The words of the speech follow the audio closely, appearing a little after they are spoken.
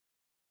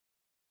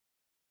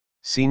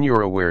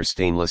Signoraware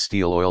stainless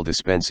steel oil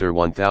dispenser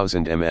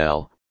 1000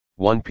 ml,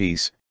 1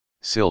 piece,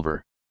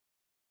 silver.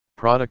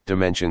 Product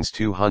dimensions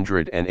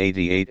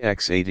 288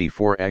 x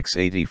 84 x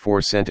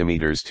 84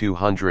 centimeters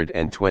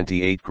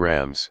 228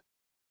 grams.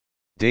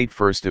 Date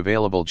first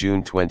available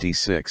June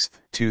 26,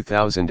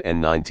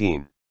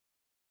 2019.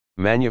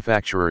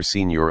 Manufacturer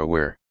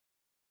Signoraware.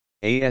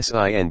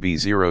 ASIN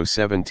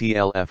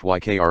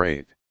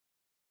B07TLFYKR8.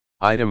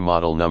 Item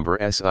model number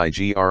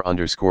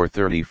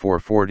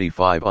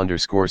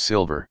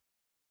SIGR_3445_silver.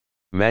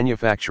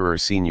 Manufacturer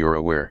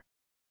Signoraware.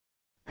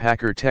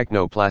 Packer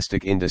Techno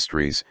Plastic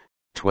Industries,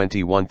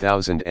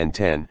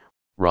 21010,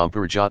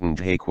 Rampur Jattan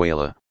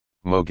Dhakewala,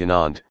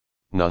 Moginand,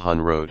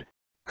 Nahan Road,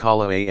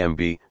 Kala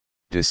AMB,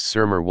 Distt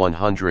Sirmour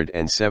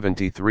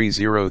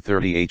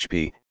 173,030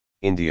 HP,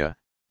 India.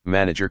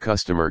 Manager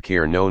Customer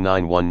Care No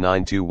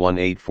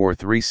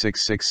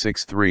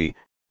 919218436663,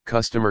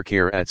 Customer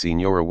Care at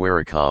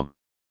signorawarecom.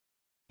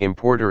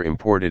 Importer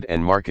imported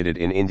and marketed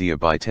in India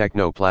by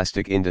Techno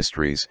Plastic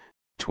Industries,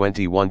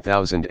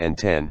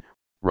 21010,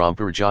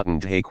 Rampur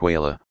Jattan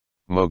Dhakewala,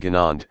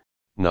 Moginand,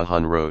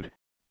 Nahan Road,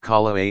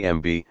 Kala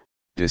AMB,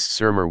 Distt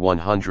Sirmour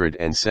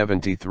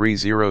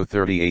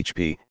 173,030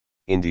 HP,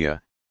 India.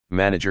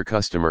 Manager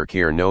Customer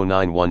Care No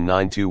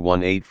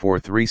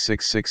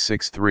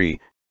 919218436663,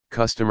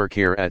 Customer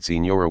Care at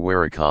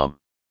signorawarecom.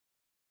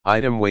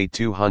 Item weight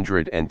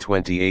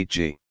 228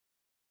 g.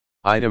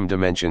 Item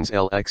dimensions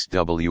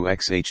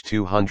LxWxH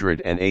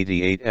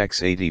 288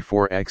 x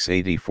 84 x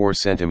 84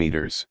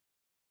 centimeters.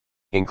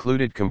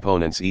 Included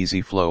components: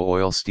 easy flow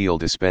oil steel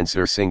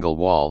dispenser single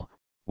wall,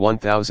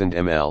 1000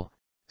 ml,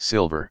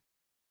 silver.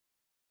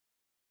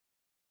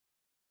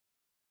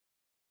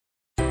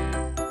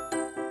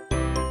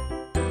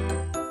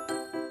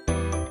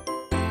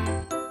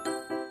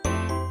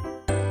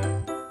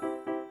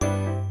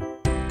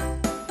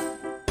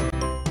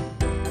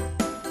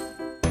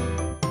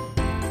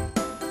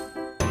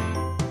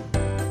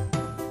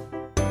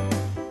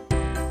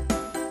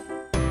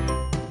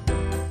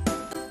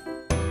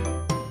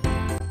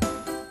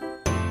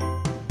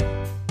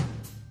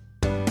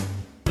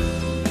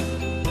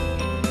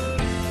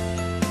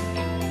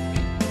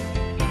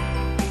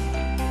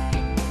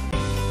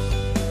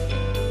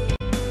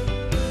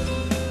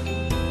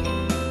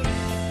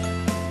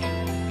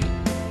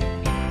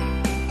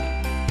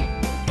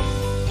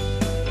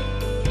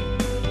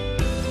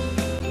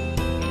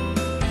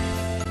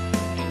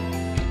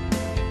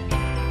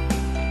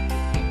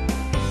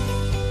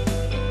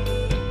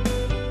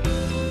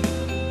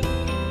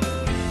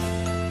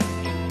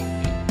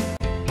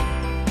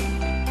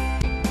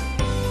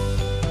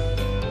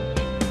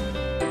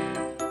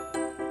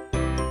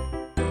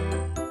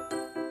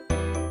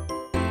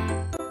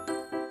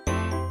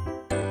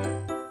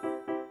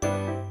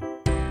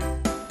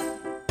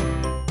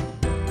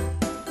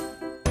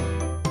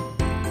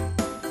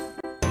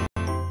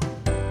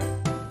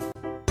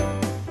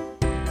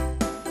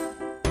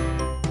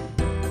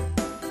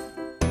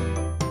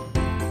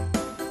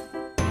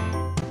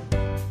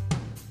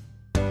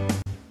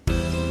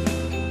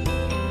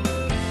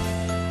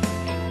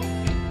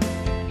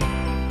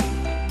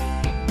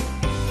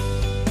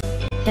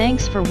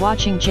 Thanks for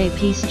watching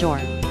JP Store.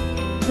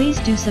 Please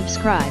do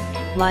subscribe,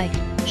 like,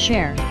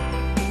 share,